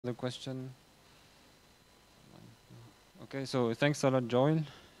The question. Okay, so thanks a lot, Joel.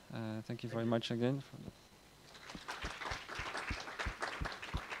 Thank you very much again.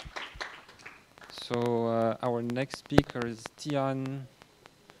 So our next speaker is Tian.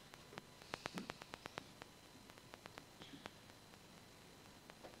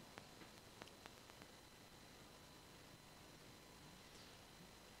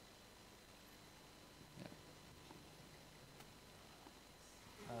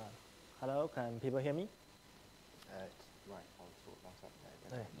 Hello, can people hear me? It's right on sort of that's up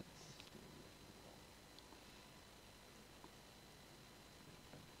there. Hey.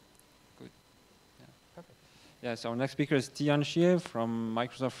 Good. Yeah. Perfect. Yes, our next speaker is Tian Xie from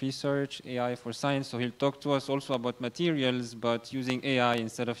Microsoft Research, AI for Science. So he'll talk to us also about materials, but using AI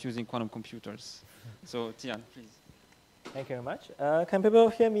instead of using quantum computers. So Tian, please. Thank you very much. Can people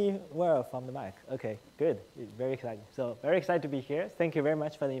hear me well from the mic? Okay, good. Very exciting. So very excited to be here. Thank you very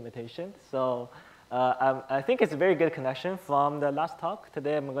much for the invitation. So I think it's a very good connection from the last talk.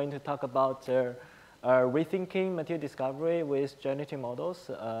 Today I'm going to talk about rethinking material discovery with generative models.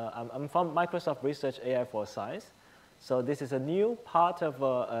 I'm from Microsoft Research AI for Science. So this is a new part of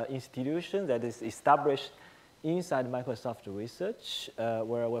an institution that is established inside Microsoft Research,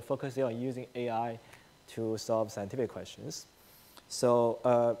 where we're focusing on using AI to solve scientific questions. So,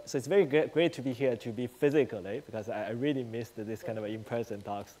 so it's very great to be here, to be physically, because I really missed this kind of in-person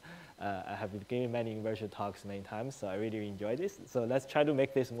talks. I have been giving many virtual talks many times, so I really enjoy this. So let's try to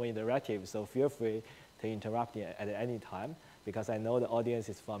make this more interactive. So feel free to interrupt me at any time, because I know the audience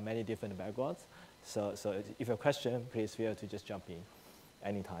is from many different backgrounds. So if you have a question, please feel to just jump in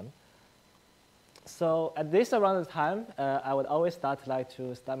anytime. So at this around the time, I would always start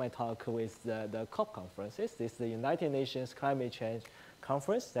my talk with the COP conferences. This is the United Nations Climate Change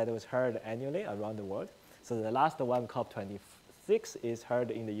Conference that was held annually around the world. So the last one, COP26, is held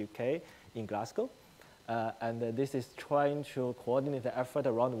in the UK, in Glasgow. And this is trying to coordinate the effort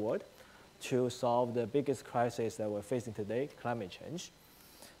around the world to solve the biggest crisis that we're facing today, climate change.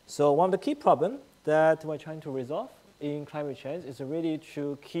 So one of the key problems that we're trying to resolve in climate change is really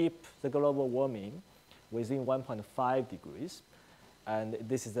to keep the global warming within 1.5 degrees. And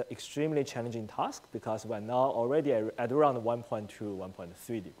this is an extremely challenging task because we're now already at around 1.2,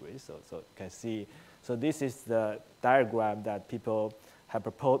 1.3 degrees. So you can see, so this is the diagram that people have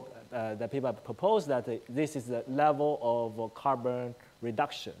proposed, that this is the level of carbon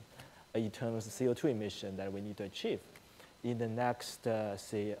reduction in terms of CO2 emission that we need to achieve in the next,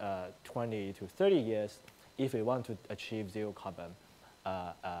 say, 20 to 30 years, if we want to achieve zero carbon,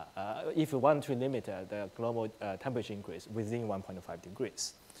 if we want to limit the global temperature increase within 1.5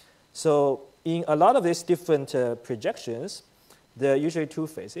 degrees. So in a lot of these different projections, there are usually two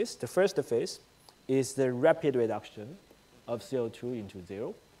phases. The first phase is the rapid reduction of CO2 into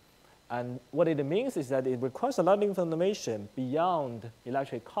zero. And what it means is that it requires a lot of information beyond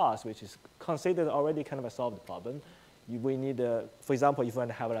electric cars, which is considered already kind of a solved problem. We need, for example, if you want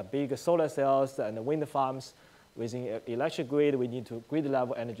to have big solar cells and wind farms within electric grid, we need to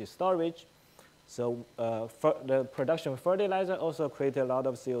grid-level energy storage. So the production of fertilizer also creates a lot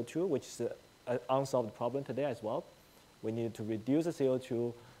of CO2, which is an unsolved problem today as well. We need to reduce the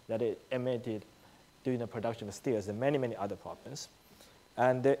CO2 that is emitted during the production of steels and many, many other problems.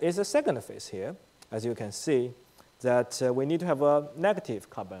 And there is a second phase here, as you can see, that we need to have a negative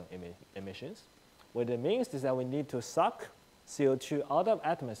carbon emissions. What it means is that we need to suck CO2 out of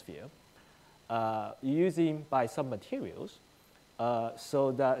atmosphere using by some materials.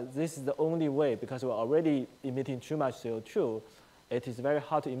 So that this is the only way, because we're already emitting too much CO2, it is very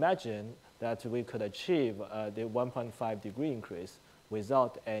hard to imagine that we could achieve the 1.5 degree increase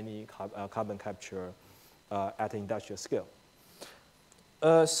without any carbon capture at an industrial scale.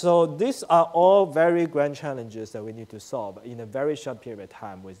 So these are all very grand challenges that we need to solve in a very short period of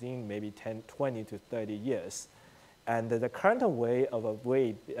time, within maybe 10, 20 to 30 years. And the current way of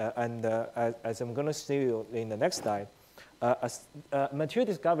as I'm going to see you in the next slide, material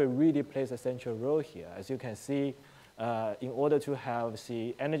discovery really plays a central role here. As you can see, in order to have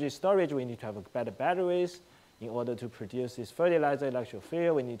energy storage, we need to have better batteries. In order to produce this fertilizer electric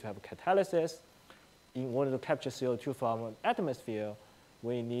field, we need to have catalysis. In order to capture CO2 from the atmosphere,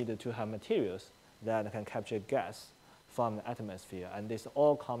 we need to have materials that can capture gas from the atmosphere. And this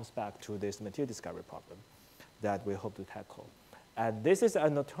all comes back to this material discovery problem that we hope to tackle. And this is a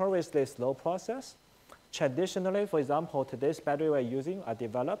notoriously slow process. Traditionally, for example, today's battery we're using are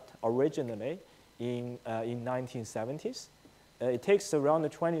developed originally in 1970s. It takes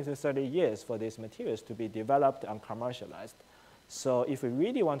around 20 to 30 years for these materials to be developed and commercialized. So if we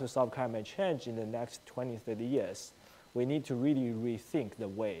really want to solve climate change in the next 20, 30 years, we need to really rethink the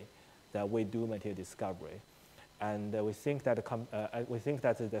way that we do material discovery. And we think that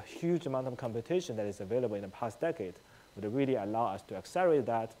the huge amount of computation that is available in the past decade would really allow us to accelerate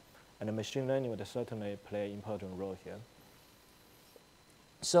that, and the machine learning would certainly play an important role here.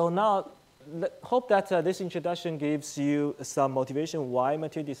 So now, hope that this introduction gives you some motivation why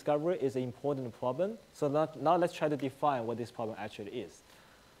material discovery is an important problem. So now let's try to define what this problem actually is.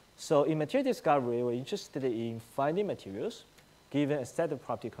 So in material discovery, we're interested in finding materials given a set of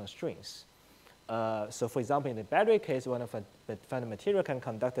property constraints. So for example, in the battery case, we want to find a material can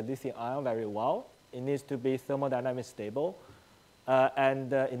conduct a lithium ion very well. It needs to be thermodynamically stable,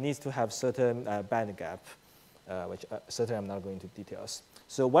 and it needs to have certain band gap, which certainly I'm not going into details.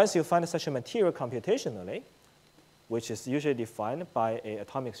 So once you find such a material computationally, which is usually defined by an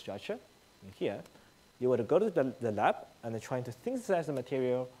atomic structure in here, you would go to the lab and trying to synthesize the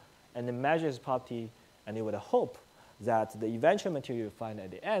material and then measure its property, and you would hope that the eventual material you find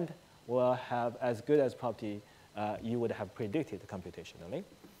at the end will have as good as property you would have predicted computationally.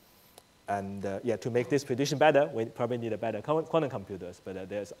 And yeah, to make this prediction better, we probably need a better quantum computers, but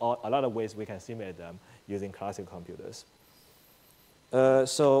there's a lot of ways we can simulate them using classical computers.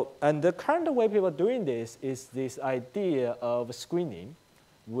 And the current way people are doing this is this idea of screening,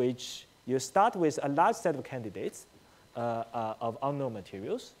 which you start with a large set of candidates of unknown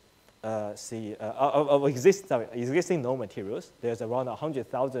materials, existing known materials. There's around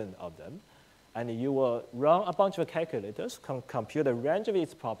 100,000 of them. And you will run a bunch of calculators, compute a range of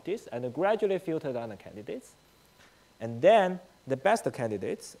its properties, and gradually filter down the candidates. And then the best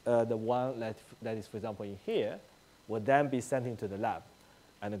candidates, the one that is, for example, in here, will then be sent into the lab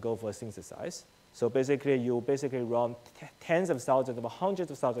and go for synthesis. So basically, you run tens of thousands of hundreds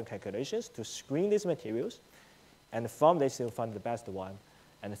of thousands of calculations to screen these materials. And from this, you'll find the best one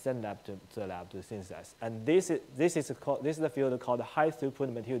and send that to the lab to synthesize. And this is the field called high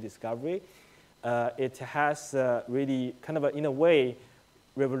throughput material discovery. It has really kind of, in a way,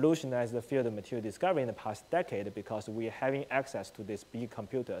 revolutionized the field of material discovery in the past decade because we are having access to these big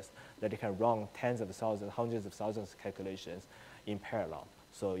computers that can run tens of thousands, hundreds of thousands of calculations in parallel.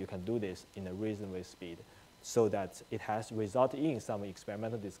 So you can do this in a reasonable speed so that it has resulted in some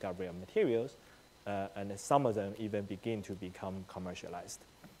experimental discovery of materials, and some of them even begin to become commercialized.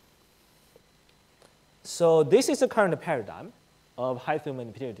 So this is the current paradigm of high throughput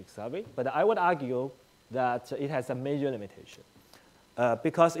material discovery, but I would argue that it has a major limitation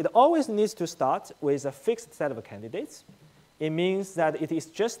because it always needs to start with a fixed set of candidates. It means that it is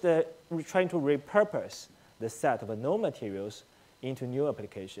just trying to repurpose the set of known materials into new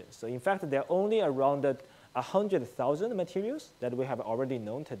applications. So in fact, there are only around 100,000 materials that we have already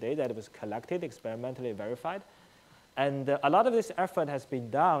known today that was collected, experimentally verified. And a lot of this effort has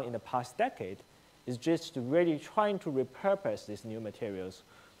been done in the past decade is just really trying to repurpose these new materials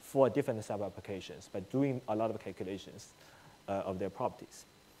for different sub-applications by doing a lot of calculations of their properties.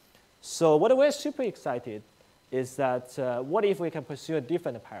 So what we're super excited is that what if we can pursue a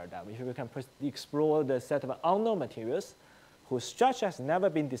different paradigm? If we can explore the set of unknown materials whose structure has never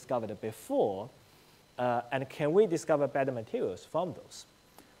been discovered before, and can we discover better materials from those?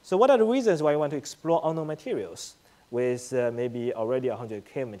 So what are the reasons why we want to explore unknown materials with maybe already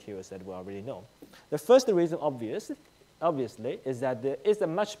 100K materials that we already know? The first reason, obviously, is that there is a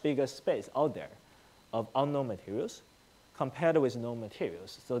much bigger space out there of unknown materials compared with known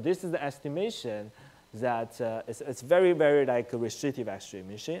materials. So this is the estimation that it's very, very like a restrictive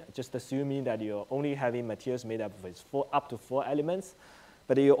estimation, just assuming that you're only having materials made up of up to 4 elements,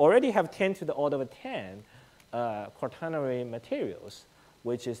 but you already have 10 to the order of 10 quaternary materials,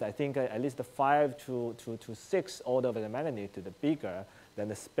 which is, I think, at least 5 to 6 order of the magnitude bigger than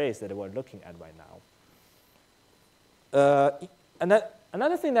the space that we're looking at right now.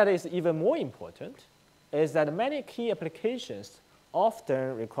 Another thing that is even more important is that many key applications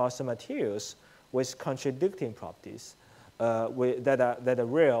often require some materials with contradicting properties that are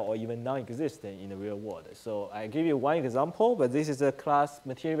rare or even non-existent in the real world. So I give you one example, but this is a class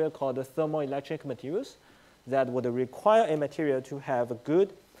material called thermoelectric materials that would require a material to have a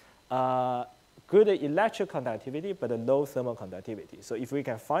good electric conductivity but a low thermal conductivity. So if we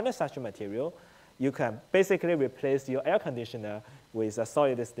can find such a material, you can basically replace your air conditioner with a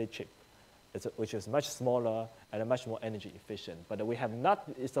solid-state chip, which is much smaller and much more energy efficient. But we have not,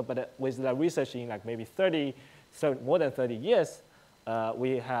 but with the research in like maybe more than 30 years,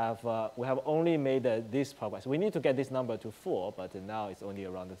 we have only made this progress. We need to get this number to 4, but now it's only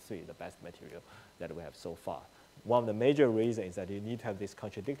around 3, the best material that we have so far. One of the major reasons is that you need to have this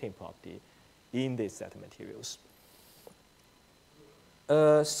contradicting property in this set of materials.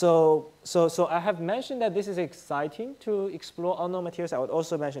 So I have mentioned that this is exciting to explore unknown materials. I would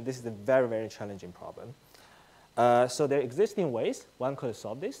also mention this is a very, very challenging problem. So there are existing ways one could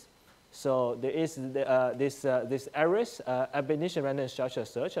solve this. So there is this ARIS, ab initio random structure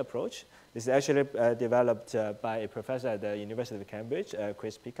search approach. This is actually developed by a professor at the University of Cambridge,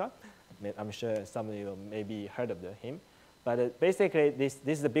 Chris Pika. I'm sure some of you maybe heard of him. But basically, this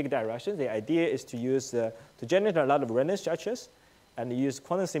is the big direction. The idea is to use to generate a lot of random structures and use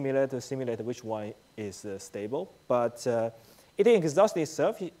quantum simulator to simulate which one is stable. But it exhaustive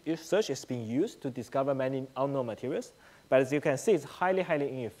search is being used to discover many unknown materials. But as you can see, it's highly, highly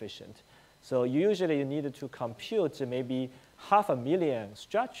inefficient. So usually you need to compute maybe 500,000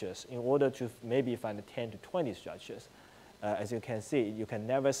 structures in order to maybe find 10 to 20 structures. As you can see, you can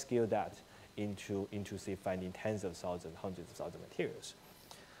never scale that into say, finding tens of thousands, hundreds of thousands of materials.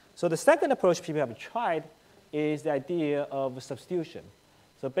 So the second approach people have tried is the idea of substitution.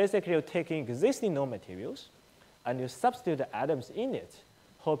 So basically, you're taking existing known materials, and you substitute the atoms in it,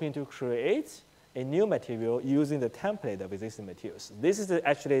 hoping to create a new material using the template of existing materials. This is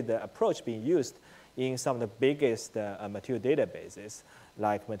actually the approach being used in some of the biggest material databases,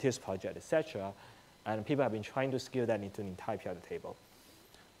 like Materials Project, etc. And people have been trying to scale that into an entire periodic table.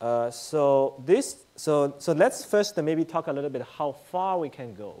 So let's first maybe talk a little bit how far we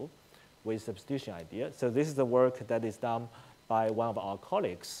can go with substitution idea. So this is the work that is done by one of our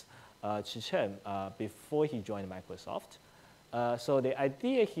colleagues, Chi Chen, before he joined Microsoft. So the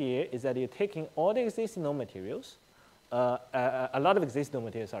idea here is that you're taking all the existing known materials, a lot of existing known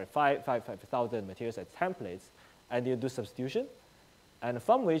materials, sorry, 5,000 materials as templates, and you do substitution, and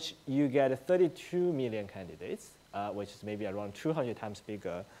from which you get 32 million candidates, which is maybe around 200 times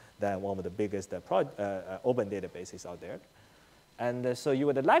bigger than one of the biggest open databases out there. And so you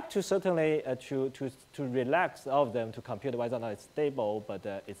would like to certainly to relax all of them to compute whether or not it's stable, but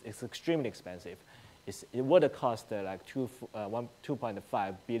it's extremely expensive. It would cost like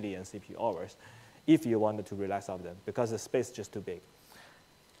 2.5 billion CPU hours if you wanted to relax all of them, because the space is just too big.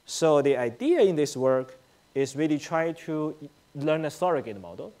 So the idea in this work is really try to learn a surrogate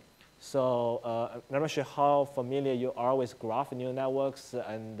model. So I'm not sure how familiar you are with graph neural networks,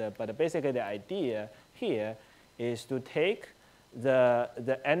 but basically the idea here is to take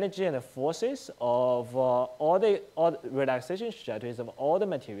the energy and the forces of all the relaxation strategies of all the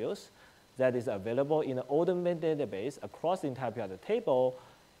materials that is available in the open database across the entire periodic table,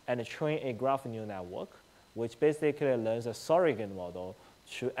 and train a graph neural network, which basically learns a surrogate model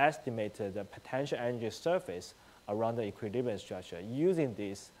to estimate the potential energy surface around the equilibrium structure. Using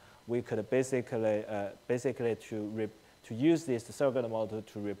this, we could basically to use this surrogate model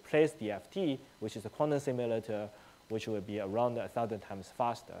to replace the FT, which is a quantum simulator, which will be around 1,000 times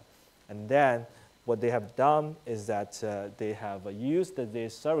faster. And then what they have done is that they have used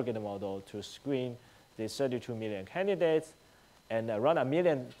this surrogate model to screen these 32 million candidates, and around 1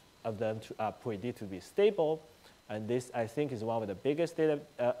 million of them are predicted to be stable. And this, I think, is one of the biggest data,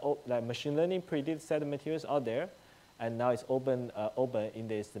 like machine learning predicted set of materials out there. And now it's open in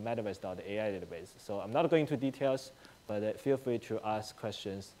this metaverse.ai database. So I'm not going into details, but feel free to ask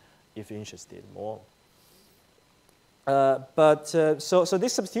questions if you're interested more. So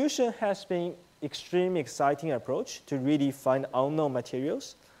this substitution has been extremely exciting approach to really find unknown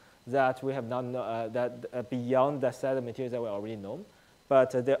materials that we have not that beyond the set of materials that we already know.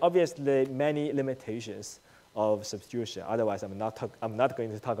 But there are obviously many limitations of substitution. Otherwise, I'm not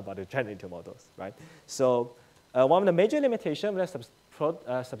going to talk about the generative models, right? So one of the major limitations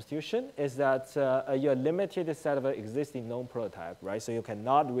of substitution is that you're limited set of existing known prototype, right? So you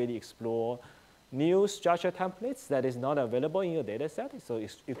cannot really explore new structure templates that is not available in your data set, so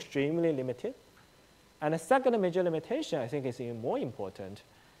it's extremely limited. And the second major limitation, I think is even more important,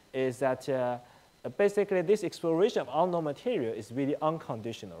 is that basically this exploration of unknown material is really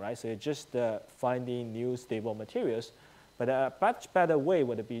unconditional, right? So you're just finding new stable materials. But a much better way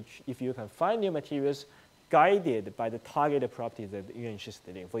would be if you can find new materials guided by the targeted properties that you're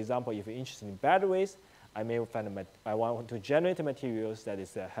interested in. For example, if you're interested in batteries, I may find I want to generate materials that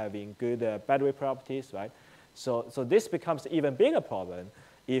is having good battery properties, right? So this becomes an even bigger problem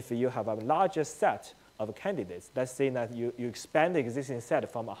if you have a larger set of candidates. Let's say that you expand the existing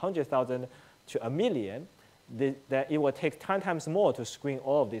set from 100,000 to 1 million, then it will take 10 times more to screen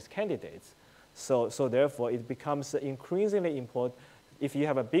all of these candidates. So therefore, it becomes increasingly important. If you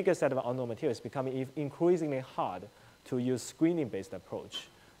have a bigger set of unknown materials, it's becoming increasingly hard to use screening-based approach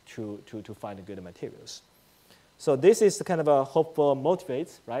to find good materials. So this is kind of a hopeful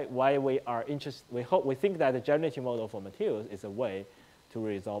motivates, right? Why we are interested. We think that the generative model for materials is a way to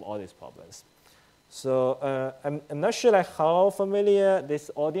resolve all these problems. So I'm not sure like how familiar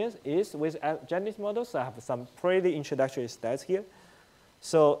this audience is with generative models. So I have some pretty introductory stats here.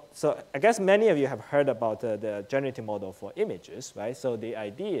 So I guess many of you have heard about the generative model for images, right? So the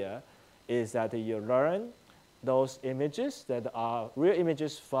idea is that you learn those images that are real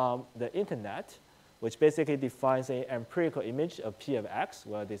images from the internet, which basically defines an empirical image of P of x,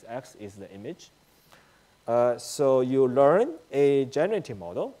 where this x is the image. So you learn a generative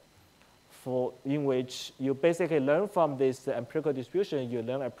model in which you basically learn from this empirical distribution, you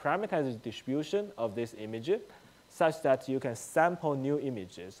learn a parameterized distribution of this image such that you can sample new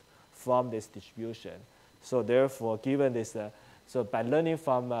images from this distribution. So therefore, given this, so by learning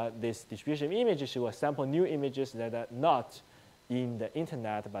from this distribution of images, you will sample new images that are not in the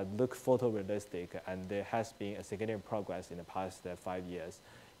internet but look photorealistic, and there has been a significant progress in the past 5 years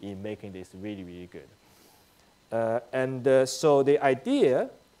in making this really, really good. So the idea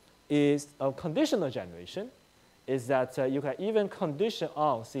is of conditional generation is that you can even condition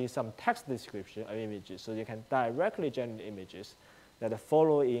on, see, some text description of images, so you can directly generate images that are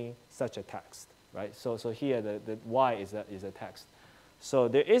following such a text, right? So here the Y is a text. So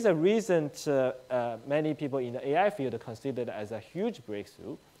there is a recent, many people in the AI field consider it as a huge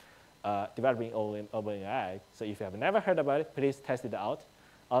breakthrough, developing OpenAI. So if you have never heard about it, please test it out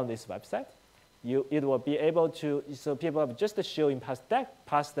on this website. It will be able to, so people have just shown in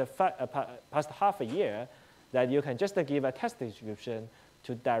past half a year that you can just give a text description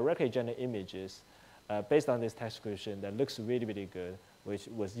to directly generate images based on this text description that looks really, really good, which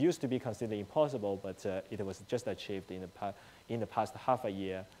was used to be considered impossible, but it was just achieved in the past half a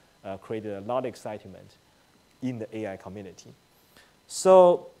year, created a lot of excitement in the AI community.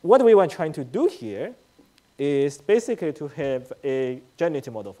 So what we were trying to do here is basically to have a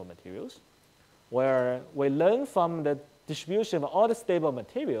generative model for materials, where we learn from the distribution of all the stable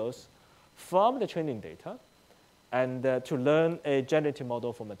materials from the training data, and to learn a generative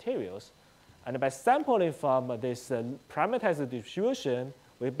model for materials. And by sampling from this parameterized distribution,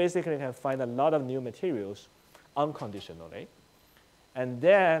 we basically can find a lot of new materials unconditionally. And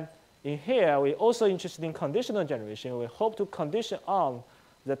then in here, we're also interested in conditional generation. We hope to condition on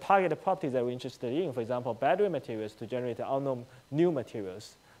the target properties that we're interested in, for example, battery materials, to generate unknown new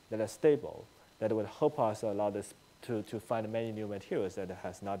materials that are stable, that will help us allow us to find many new materials that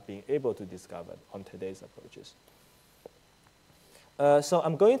has not been able to discover on today's approaches. So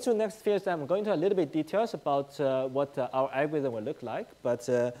I'm going to next phase. I'm going to a little bit details about what our algorithm will look like. But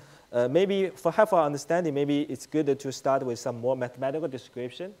maybe for half our understanding, maybe it's good to start with some more mathematical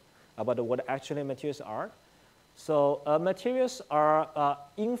description about what actually materials are. So materials are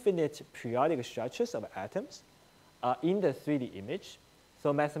infinite periodic structures of atoms in the 3D image.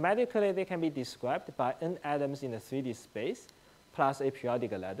 So mathematically, they can be described by n atoms in the 3D space plus a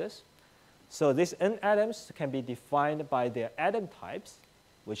periodic lattice. So these n atoms can be defined by their atom types,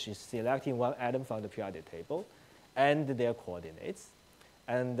 which is selecting one atom from the periodic table, and their coordinates.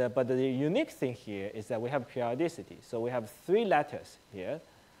 And, but the unique thing here is that we have periodicity. So we have 3 lattices here,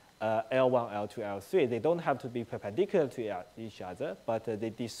 L1, L2, L3. They don't have to be perpendicular to each other, but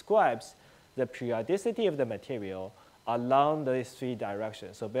they describes the periodicity of the material along these 3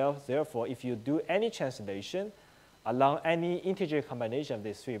 directions. So therefore, if you do any translation along any integer combination of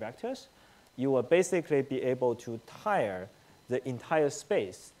these 3 vectors, you will basically be able to tire the entire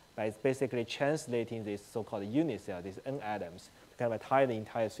space by basically translating this so-called unit cell, these n atoms, to kind of tire the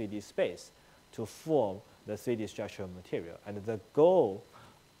entire 3D space to form the 3D structure of material. And the goal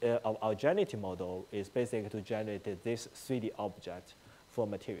of our generative model is basically to generate this 3D object for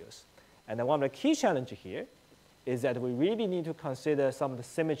materials. And then one of the key challenges here is that we really need to consider some of the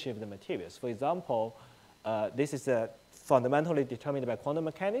symmetry of the materials. For example, this is fundamentally determined by quantum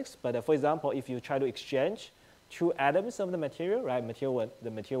mechanics, but for example, if you try to exchange 2 atoms of the material, right, the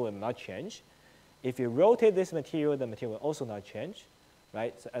material will not change. If you rotate this material, the material will also not change,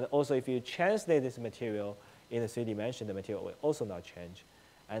 right? So, and also if you translate this material in the 3 dimension, the material will also not change.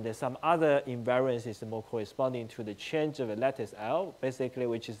 And there's some other invariances more corresponding to the change of the lattice L, basically,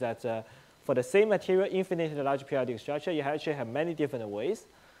 which is that for the same material, infinitely large periodic structure, you actually have many different ways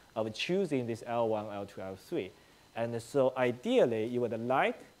of choosing this L1, L2, L3. And so ideally, you would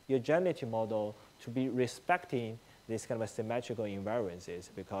like your generative model to be respecting these kind of symmetrical invariances,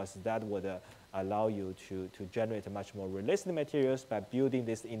 because that would allow you to generate much more realistic materials by building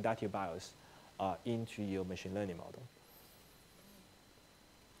this inductive bias into your machine learning model.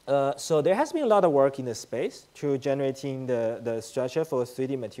 So there has been a lot of work in the space to generating the structure for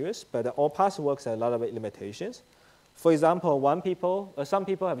 3D materials, but all past works have a lot of limitations. For example, some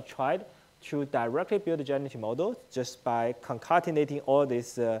people have tried to directly build a generative model just by concatenating all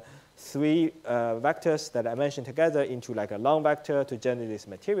these three vectors that I mentioned together into like a long vector to generate these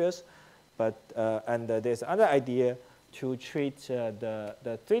materials. But, and there's another idea to treat the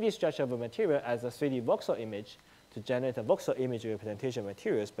 3D structure of a material as a 3D voxel image to generate a voxel image representation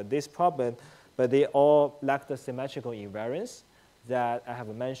materials. But this problem, but they all lack the symmetrical invariance that I have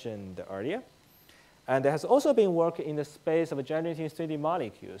mentioned earlier. And there has also been work in the space of generating 3D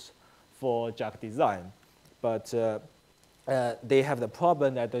molecules for drug design. But they have the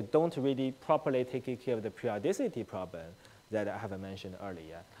problem that they don't really properly take care of the periodicity problem that I have mentioned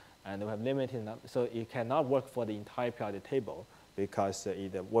earlier. And we have limited, so it cannot work for the entire periodic table because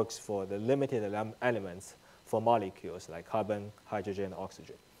it works for the limited elements for molecules like carbon, hydrogen,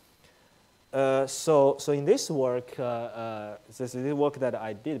 oxygen. So in this work, this is the work that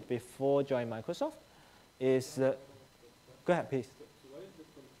I did before joining Microsoft. Is go ahead, please. So what is the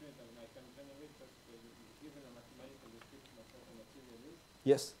constraint? I mean, I can generate just given a mathematical description of what the material is.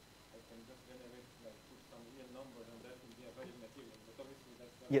 Yes. I can just generate, like, put some real numbers, and that will be a valid material. But obviously,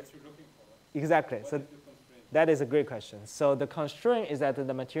 that's not Yes. what you're looking for. Right? Exactly. What So is the constraint? that is a great question. So the constraint is that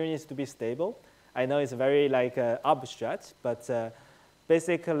the material needs to be stable. I know it's very like abstract, but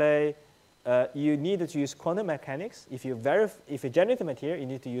basically you need to use quantum mechanics. If you generate the material, you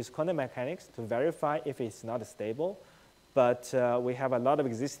need to use quantum mechanics to verify if it's not stable. But we have a lot of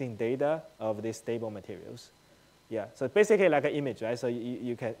existing data of these stable materials. Yeah, so basically like an image, right? So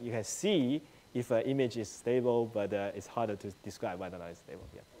you can see if an image is stable, but it's harder to describe whether or not it's stable.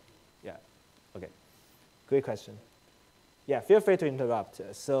 Yeah, yeah, okay, great question. Yeah, feel free to interrupt.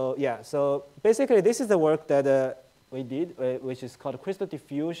 So yeah, so basically this is the work that we did, which is called crystal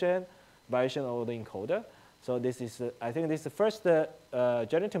diffusion variation autoencoder. So this is, I think this is the first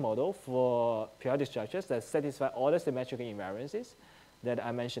generative model for periodic structures that satisfy all the symmetrical invariances that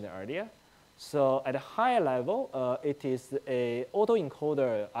I mentioned earlier. So at a higher level, it is a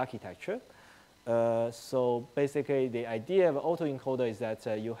autoencoder architecture. So basically the idea of autoencoder is that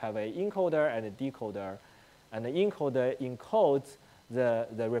you have an encoder and a decoder, and the encoder encodes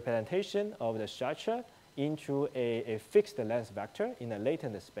the representation of the structure into a fixed length vector in a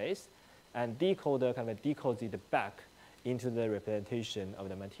latent space, and decoder kind of decodes it back into the representation of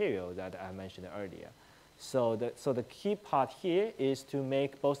the material that I mentioned earlier. So the key part here is to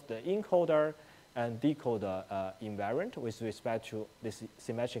make both the encoder and decoder invariant with respect to this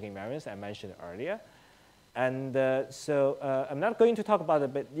symmetric invariance I mentioned earlier. And I'm not going to talk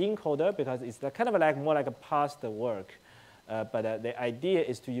about the encoder because it's kind of like more like a past work. But the idea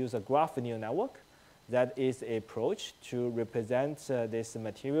is to use a graph neural network. That is an approach to represent this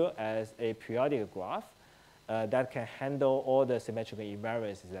material as a periodic graph that can handle all the symmetrical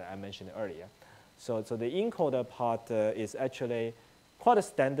invariances that I mentioned earlier. So the encoder part is actually quite a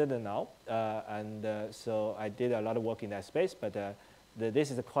standard now. So I did a lot of work in that space, but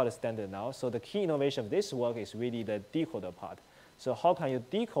this is quite a standard now. So the key innovation of this work is really the decoder part. So how can you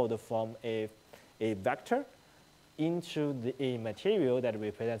decode from a vector into a material that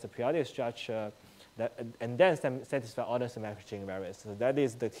represents a periodic structure and then satisfy all the symmetric invariants. So that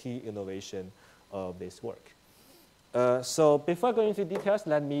is the key innovation of this work. So before going into details,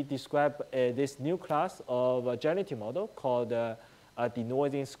 let me describe this new class of a generative model called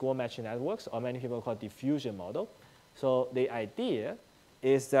denoising score matching networks, or many people call diffusion model. So the idea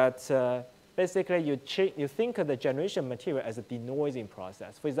is that basically you think of the generation material as a denoising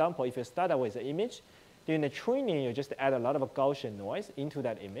process. For example, if you start out with an image, during the training, you just add a lot of Gaussian noise into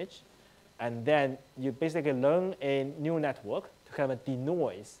that image. And then you basically learn a neural network to kind of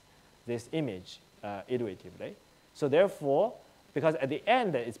denoise this image iteratively. So therefore, because at the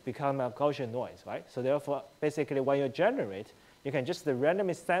end, it's become a Gaussian noise, right? So therefore, basically, when you generate, you can just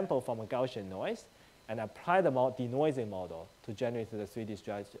randomly sample from a Gaussian noise and apply the denoising model to generate the 3D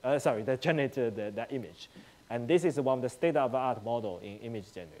structure, generate the image. And this is one of the state-of-the-art model in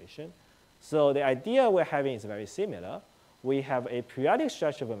image generation. So the idea we're having is very similar. We have a periodic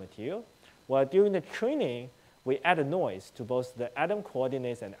structure of a material. Well, during the training, we add a noise to both the atom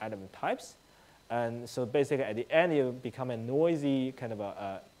coordinates and atom types. And so basically, at the end, you become a noisy kind of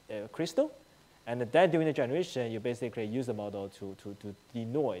a crystal. And then during the generation, you basically use the model to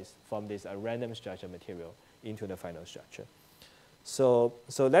denoise from this random structure material into the final structure. So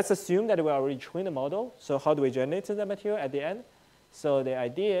let's assume that we already trained the model. So how do we generate the material at the end? So the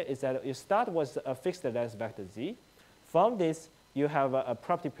idea is that you start with a fixed length vector z. From this, you have a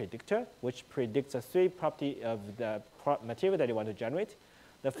property predictor, which predicts the three properties of the material that you want to generate.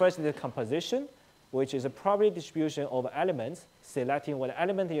 The first is the composition, which is a probability distribution over elements, selecting what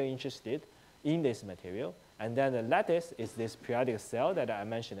element you're interested in this material. And then the lattice is this periodic cell that I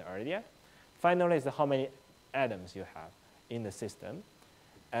mentioned earlier. Finally, is how many atoms you have in the system.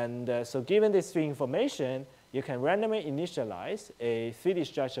 And so given this three information, you can randomly initialize a 3D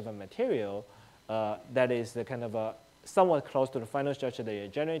structure of a material that is the kind of somewhat close to the final structure that you're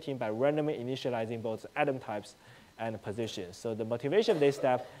generating by randomly initializing both atom types and positions. So the motivation of this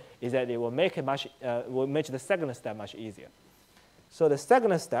step is that it will make the second step much easier. So the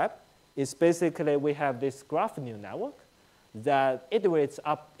second step is basically we have this graph neural network that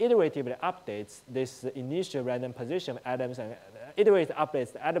iteratively updates this initial random position of atoms and iteratively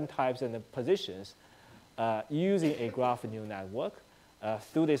updates the atom types and the positions using a graph neural network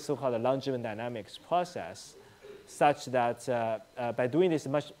through this so-called longitudinal dynamics process, such that by doing this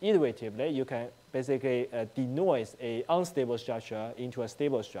much iteratively, you can basically denoise an unstable structure into a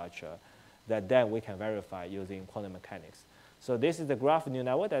stable structure that then we can verify using quantum mechanics. So this is the graph neural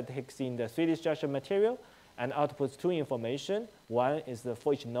network that takes in the 3D structure material and outputs two information. One is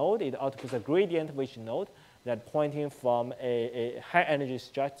for each node, it outputs a gradient for each node that pointing from a high energy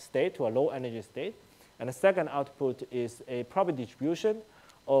state to a low energy state. And the second output is a probability distribution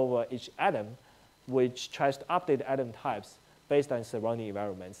over each atom, which tries to update the atom types based on surrounding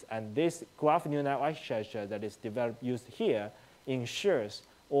environments. And this graph neural network architecture that is used here ensures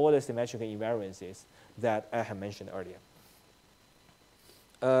all the symmetrical invariances that I have mentioned earlier.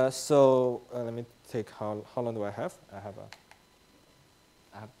 Let me take how long do I have? I have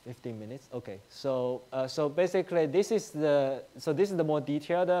 15 minutes. Okay. So basically this is the more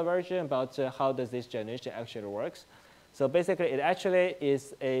detailed version about how does this generation actually works. So basically it actually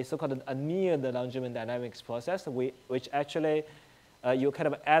is a so-called a near the longitudinal dynamics process, which actually you kind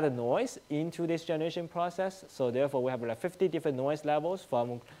of add a noise into this generation process. So therefore we have like 50 different noise levels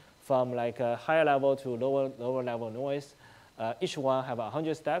from like a higher level to lower level noise. Each one have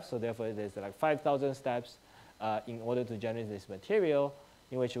 100 steps, so therefore there's like 5,000 steps in order to generate this material,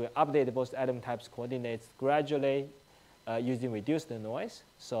 in which we update both atom types coordinates gradually using reduced noise.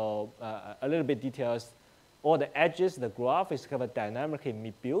 So a little bit details, all the edges, the graph is kind of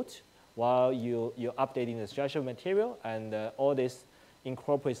dynamically built while you're updating the structure of material, and all this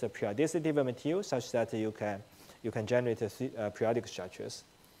incorporates the periodicity of the material such that you can generate periodic structures.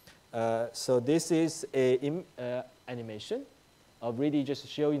 So this is a animation of really just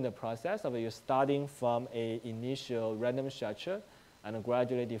showing the process of you starting from an initial random structure and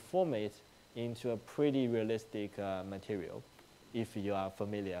gradually deform it into a pretty realistic material, if you are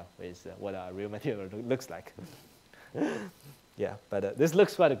familiar with what a real material looks like. Yeah, but this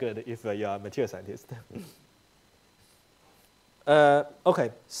looks quite good if you are a material scientist.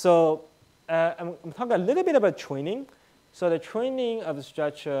 Okay, so I'm talking a little bit about training. So the training of the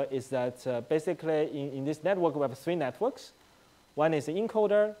structure is that basically in this network we have three networks. One is the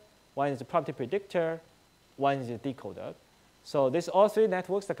encoder, one is the property predictor, one is the decoder. So these all three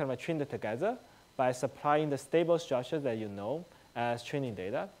networks are kind of trained together by supplying the stable structure that you know as training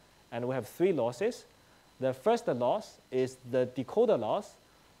data. And we have three losses. The first loss is the decoder loss,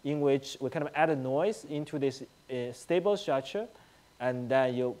 in which we kind of add a noise into this stable structure, and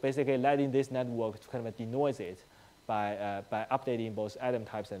then you basically letting this network to kind of denoise it by updating both atom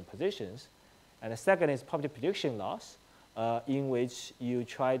types and positions. And the second is property prediction loss, in which you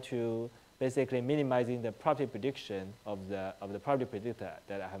try to basically minimizing the property prediction of the property predictor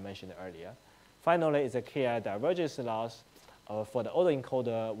that I have mentioned earlier. Finally, is a KI divergence loss for the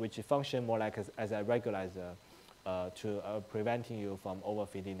autoencoder, which function more like as a regularizer to preventing you from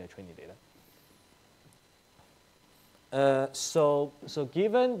overfitting the training data. So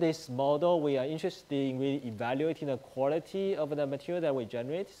given this model, we are interested in really evaluating the quality of the material that we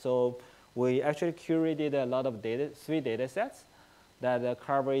generate. So we actually curated a lot of three data sets that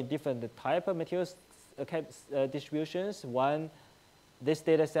cover different type of materials distributions. One, this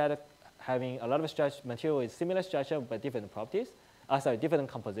data set having a lot of material with similar structure but different properties. Different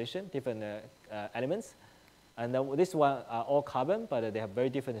composition, different elements. And this one are all carbon, but they have very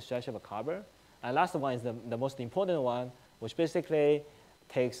different structure of carbon. And last one is the most important one, which basically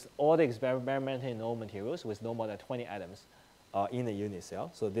takes all the experimentally known materials with no more than 20 atoms in the unit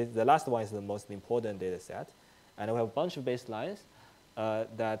cell. So the last one is the most important data set. And we have a bunch of baselines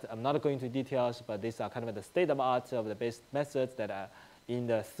that I'm not going into details, but these are kind of the state of art of the base methods that are in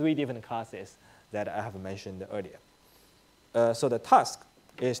the three different classes that I have mentioned earlier. So the task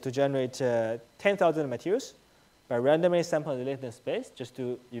is to generate 10,000 materials by randomly sampling the latent space just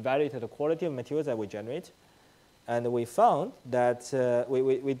to evaluate the quality of materials that we generate. And we found that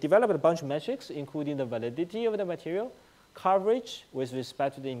we developed a bunch of metrics, including the validity of the material, coverage with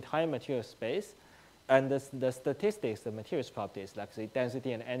respect to the entire material space, and the statistics, the materials properties, like the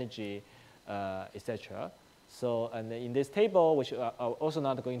density and energy, etc. So, and in this table, which are also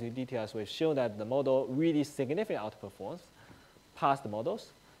not going into details, we've shown that the model really significantly outperforms past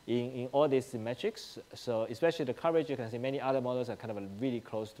models. in all these metrics. So especially the coverage, you can see many other models are kind of really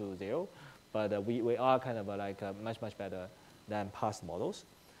close to 0, but we are kind of much, much better than past models.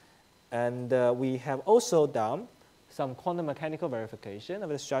 And we have also done some quantum mechanical verification of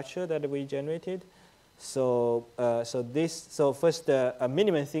the structure that we generated. So, so first, a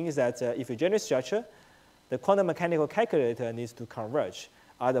minimum thing is that if you generate structure, the quantum mechanical calculator needs to converge.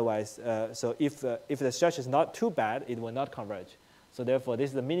 Otherwise, so if the structure is not too bad, it will not converge. So therefore, this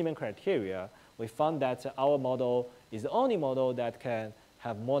is the minimum criteria. We found that our model is the only model that can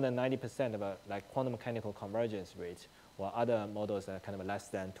have more than 90% of a quantum mechanical convergence rate, while other models are kind of less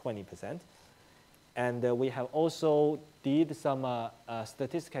than 20%. And we have also did some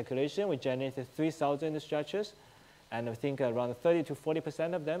statistical calculation. We generated 3,000 structures, and I think around 30 to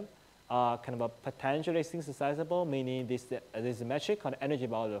 40% of them are kind of potentially synthesizable, meaning this metric called energy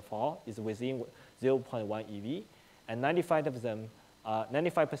boundary fall is within 0.1 eV, and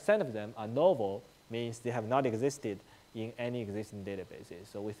 95% of them are novel, means they have not existed in any existing databases.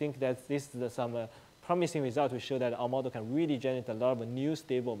 So we think that this is some promising result to show that our model can really generate a lot of new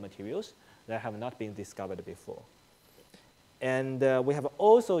stable materials that have not been discovered before. And we have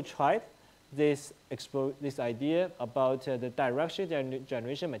also tried this idea about the direction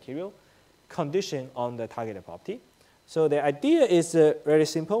generation material condition on the target property. So the idea is very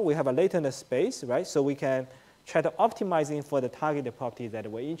simple. We have a latent space, right? So we can try to optimizing for the target property that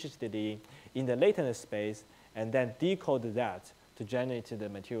we're interested in the latent space, and then decode that to generate the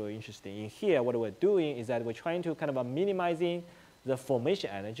material interesting. In here, what we're doing is that we're trying to kind of minimizing the formation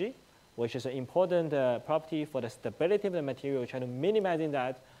energy, which is an important property for the stability of the material, trying to minimizing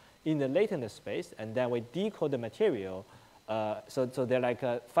that in the latent space, and then we decode the material. So there are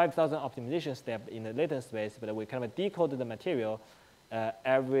like 5,000 optimization steps in the latent space, but we kind of decode the material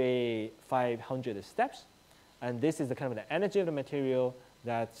every 500 steps. And this is the kind of the energy of the material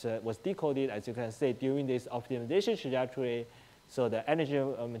that was decoded, as you can see, during this optimization trajectory. So the energy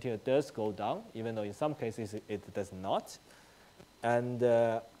of the material does go down, even though in some cases it does not. And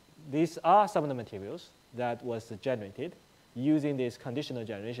these are some of the materials that was generated using this conditional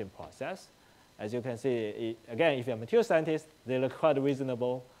generation process. As you can see, again, if you're a material scientist, they look quite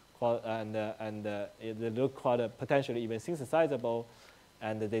reasonable, and they look quite potentially even synthesizable,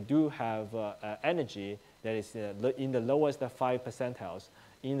 and they do have energy that is in the lowest 5 percentiles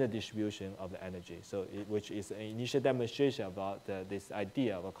in the distribution of the energy, so which is an initial demonstration about this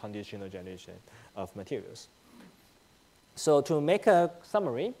idea of a conditional generation of materials. So to make a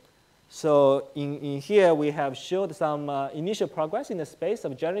summary, so in here we have showed some initial progress in the space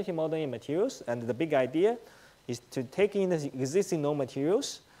of generative modeling materials, and the big idea is to take in the existing known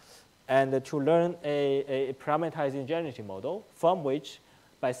materials and to learn a parameterizing generative model from which,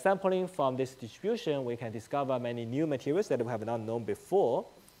 by sampling from this distribution, we can discover many new materials that we have not known before.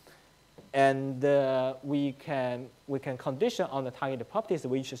 And we can condition on the target properties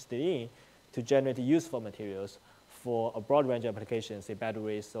we're interested in to generate useful materials for a broad range of applications, say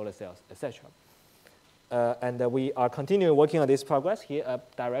batteries, solar cells, etc. And we are continuing working on this progress here,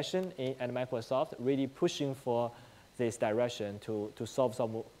 direction at Microsoft, really pushing for this direction to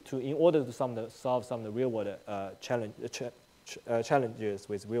solve in order to solve some of the real world challenges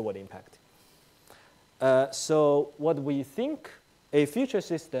with real world impact. So what we think a future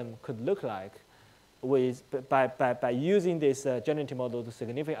system could look like by using this generative model to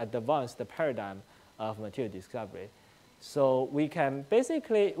significantly advance the paradigm of material discovery. So we can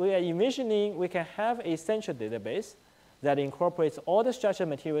basically, we are envisioning we can have a central database that incorporates all the structured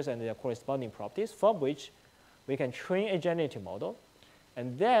materials and their corresponding properties, from which we can train a generative model.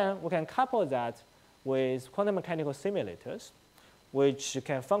 And then we can couple that with quantum mechanical simulators, which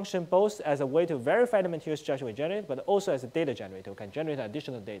can function both as a way to verify the material structure we generate, but also as a data generator. We can generate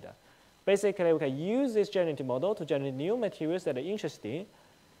additional data. Basically, we can use this generative model to generate new materials that are interesting,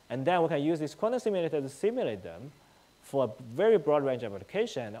 and then we can use this quantum simulator to simulate them for a very broad range of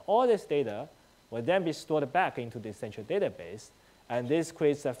application. All this data will then be stored back into this central database, and this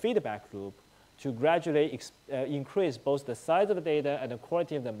creates a feedback loop to gradually increase both the size of the data and the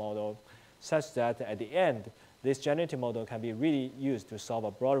quality of the model, such that at the end, this generative model can be really used to solve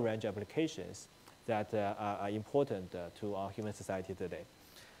a broad range of applications that are important to our human society today.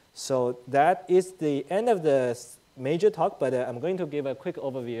 So that is the end of the major talk, but I'm going to give a quick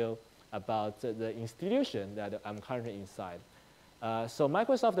overview about the institution that I'm currently inside. So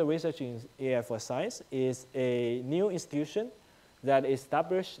Microsoft Research in AI for Science is a new institution that is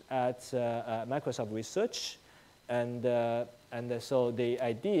established at Microsoft Research, and so the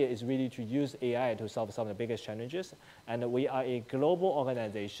idea is really to use AI to solve some of the biggest challenges. And we are a global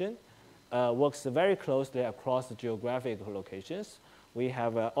organization, works very closely across geographic locations. We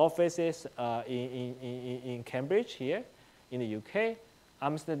have offices in Cambridge here in the UK,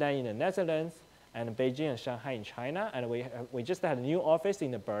 Amsterdam in the Netherlands, and Beijing and Shanghai in China. And we just had a new office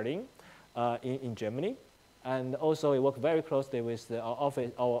in Berlin in Germany. And also we work very closely with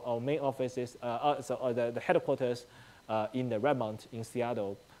our main offices, the headquarters in the Redmond in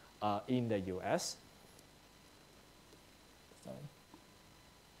Seattle in the US. Sorry.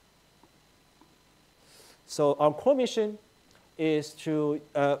 So our core mission is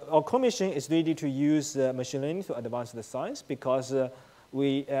really to use machine learning to advance the science, because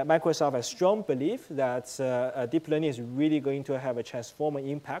Microsoft has strong belief that deep learning is really going to have a transformative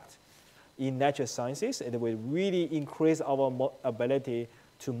impact in natural sciences. It will really increase our ability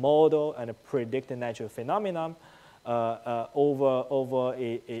to model and predict the natural phenomenon over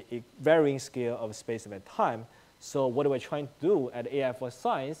a varying scale of space and time. So what we're trying to do at AI for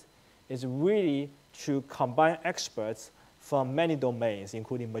Science is really to combine experts from many domains,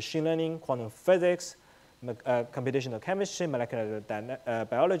 including machine learning, quantum physics, computational chemistry, molecular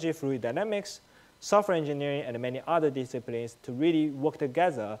biology, fluid dynamics, software engineering, and many other disciplines to really work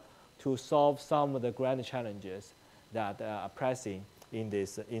together to solve some of the grand challenges that are pressing in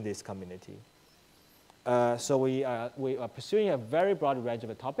this community. So we are pursuing a very broad range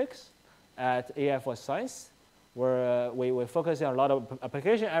of topics at AI for Science, where we're focusing on a lot of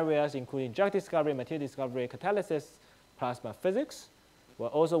application areas, including drug discovery, material discovery, catalysis, plasma physics. We're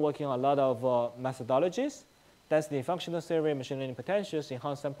also working on a lot of methodologies, density functional theory, machine learning potentials,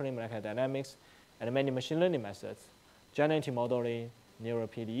 enhanced sampling, molecular dynamics, and many machine learning methods, generative modeling, neural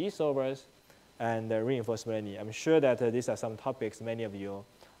PDE solvers, and reinforcement learning. I'm sure that these are some topics many of you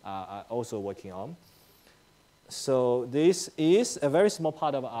are also working on. So this is a very small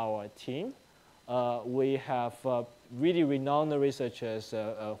part of our team. We have really renowned researchers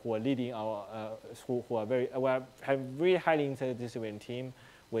who are leading our, who are have really highly interdisciplinary team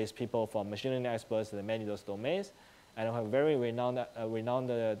with people from machine learning experts in many of those domains, and we have very renowned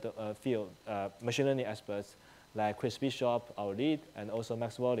field machine learning experts like Chris Bishop, our lead, and also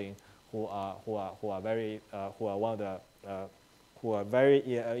Max Walling, who are very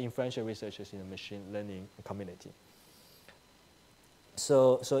influential researchers in the machine learning community.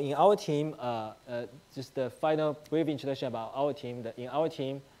 So in our team, just the final brief introduction about our team. In our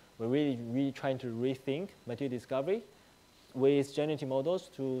team, we're really trying to rethink material discovery with generative models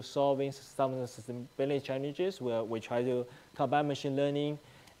to solving some of the sustainability challenges, where we try to combine machine learning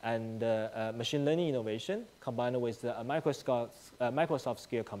and machine learning innovation combined with a Microsoft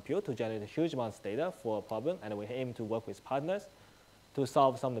scale compute to generate huge amounts of data for a problem, and we aim to work with partners to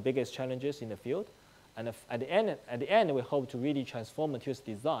solve some of the biggest challenges in the field. And at the end, we hope to really transform materials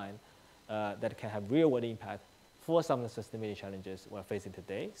design that can have real-world impact for some of the sustainability challenges we're facing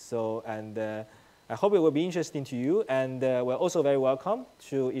today. So, and I hope it will be interesting to you. And we're also very welcome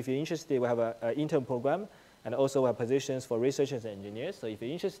to, if you're interested, we have an intern program, and also we have positions for researchers and engineers. So if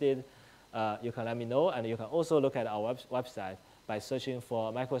you're interested, you can let me know. And you can also look at our website by searching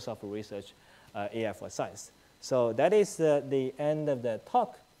for Microsoft Research AI for Science. So that is the end of the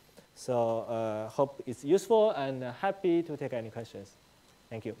talk. So hope it's useful, and happy to take any questions.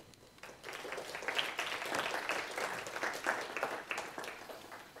 Thank you.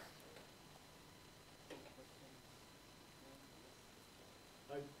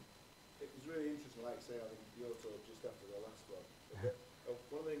 It was really interesting, like I say, I think your talk just after the last one.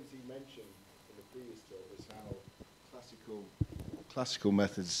 One of the things you mentioned in the previous talk was how classical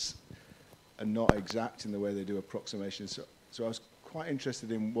methods are not exact in the way they do approximations. So I was quite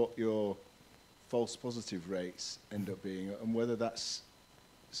interested in what your false positive rates end up being, and whether that's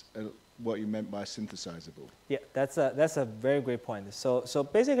what you meant by synthesizable. Yeah, that's a very great point. So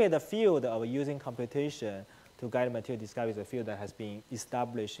basically, the field of using computation to guide material discovery is a field that has been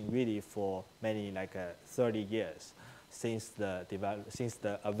established really for many, like 30 years since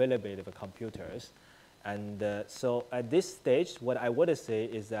the availability of computers. And so at this stage, what I would say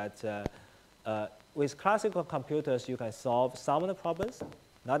is that with classical computers, you can solve some of the problems,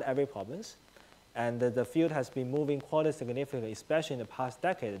 not every problems. And the field has been moving quite significantly, especially in the past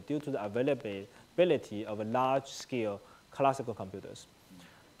decade, due to the availability of large-scale classical computers.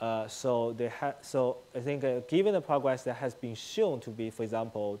 So I think given the progress that has been shown to be, for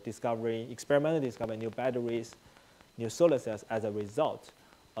example, experimentally discovering new batteries, new solar cells as a result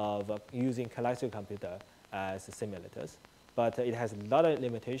of using classical computer as simulators. But it has a lot of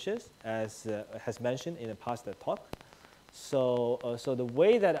limitations, as has mentioned in the past talk. So the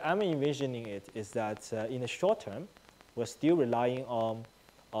way that I'm envisioning it is that in the short term, we're still relying on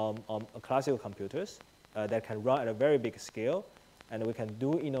classical computers that can run at a very big scale, and we can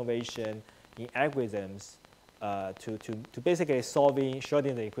do innovation in algorithms to basically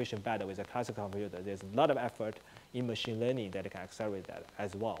shortening the equation better with a classical computer. There's a lot of effort in machine learning that can accelerate that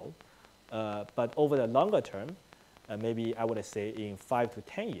as well. But over the longer term, maybe I would say in 5 to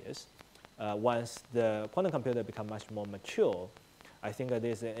 10 years, once the quantum computer become much more mature, I think that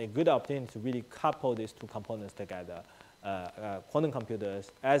there's a good opportunity to really couple these two components together. Quantum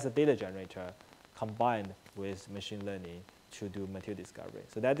computers as a data generator combined with machine learning to do material discovery.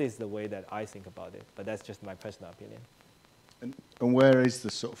 So that is the way that I think about it, but that's just my personal opinion. And where is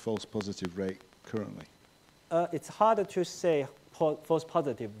the sort of false positive rate currently? It's harder to say false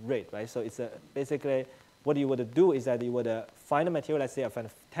positive rate, right? So it's basically what you would do is that you would find a material, let's say I find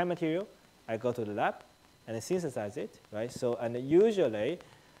 10 material, I go to the lab and I synthesize it, right? So, and usually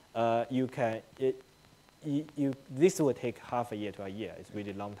you can, this would take half a year to a year. It's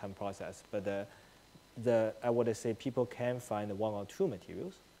really long-term process, but I would say people can find 1 or 2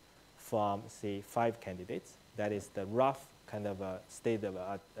 materials from, say, 5 candidates. That is the rough kind of state of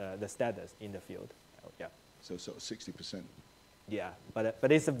the status in the field. Yeah. So sort of 60%. Yeah,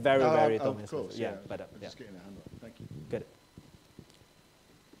 but it's a very, very dominant. Of course, yeah. yeah. But I'm just getting a handle. Thank you. Good.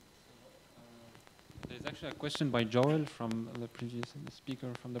 There's actually a question by Joel from the previous speaker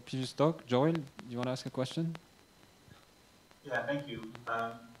from the previous talk. Joel, do you want to ask a question? Yeah, thank you.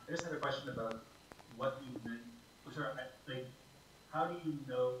 I just have a question about what you meant. Like, how do you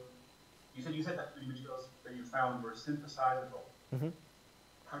know? You said that the materials that you found were synthesizable. Mm-hmm.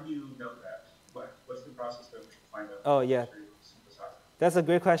 How do you know that? What's the process that we should find out? Oh, yeah. That's a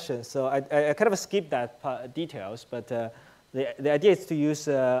great question. So I kind of skipped that details, but the idea is to use,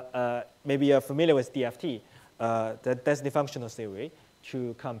 maybe you're familiar with DFT, the density functional theory,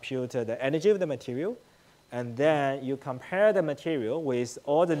 to compute the energy of the material. And then you compare the material with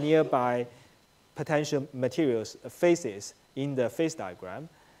all the nearby potential materials phases in the phase diagram.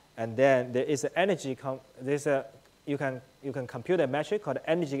 And then there is an energy, you can compute a metric called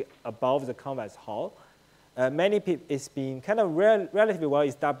energy above the convex hull. Many people, it's been kind of relatively well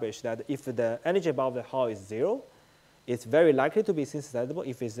established that if the energy above the hull is 0, it's very likely to be synthesizable.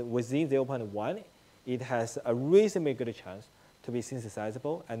 If it's within 0.1, it has a reasonably good chance to be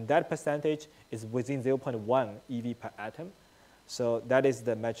synthesizable, and that percentage is within 0.1 EV per atom. So that is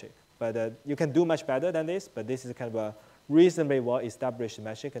the metric. But you can do much better than this, but this is kind of a reasonably well-established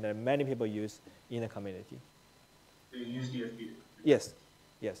metric and that many people use in the community. So you use DFT? Yes,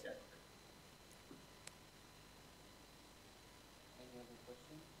 yes. Yeah.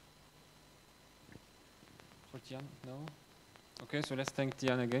 For Tian? No? Okay, so let's thank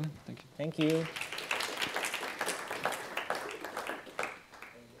Tian again. Thank you. Thank you.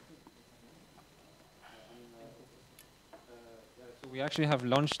 So we actually have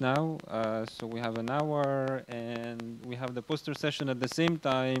lunch now. So we have an hour and we have the poster session at the same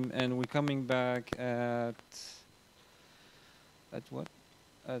time, and we're coming back at what?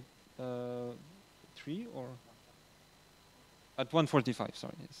 At 3 or? At 1:45,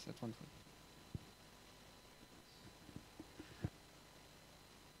 sorry, yes, at 1:45.